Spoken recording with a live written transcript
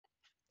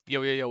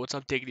Yo, yo, yo, what's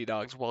up, Diggity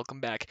Dogs? Welcome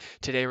back.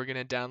 Today we're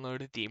going to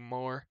download the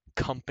More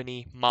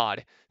Company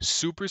mod.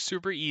 Super,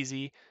 super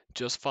easy.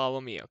 Just follow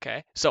me,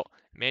 okay? So,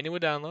 manual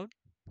download.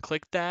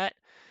 Click that.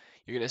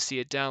 You're going to see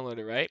it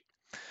downloaded, right?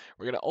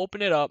 We're going to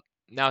open it up.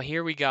 Now,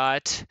 here we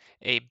got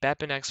a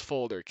BEPINEX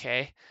folder,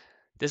 okay?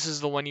 This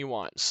is the one you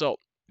want. So,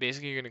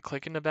 basically, you're going to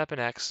click into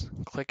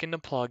BEPINEX, click into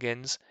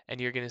plugins,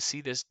 and you're going to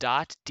see this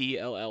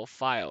 .dll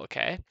file,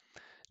 okay?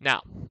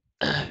 Now,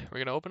 we're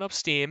going to open up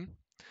Steam.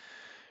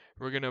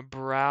 We're going to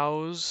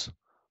browse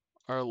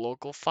our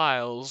local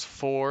files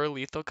for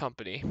Lethal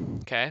Company.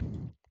 Okay.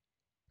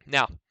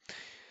 Now,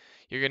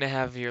 you're going to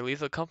have your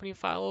Lethal Company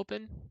file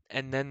open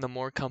and then the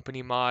More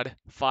Company mod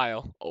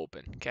file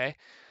open. Okay.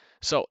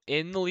 So,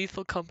 in the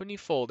Lethal Company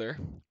folder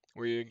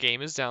where your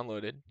game is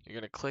downloaded, you're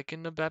going to click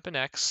into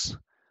BepInEx.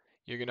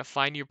 You're going to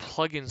find your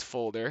plugins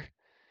folder.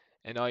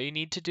 And all you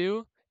need to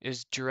do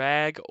is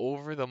drag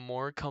over the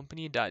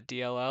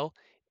morecompany.dll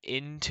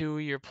into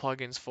your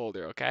plugins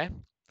folder. Okay.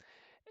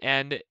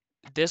 And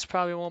this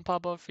probably won't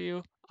pop up for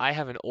you. I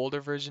have an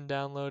older version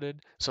downloaded,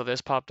 so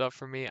this popped up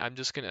for me. I'm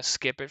just gonna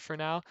skip it for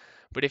now.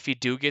 But if you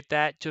do get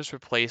that, just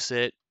replace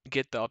it,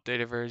 get the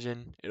updated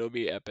version. It'll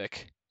be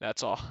epic.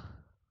 That's all.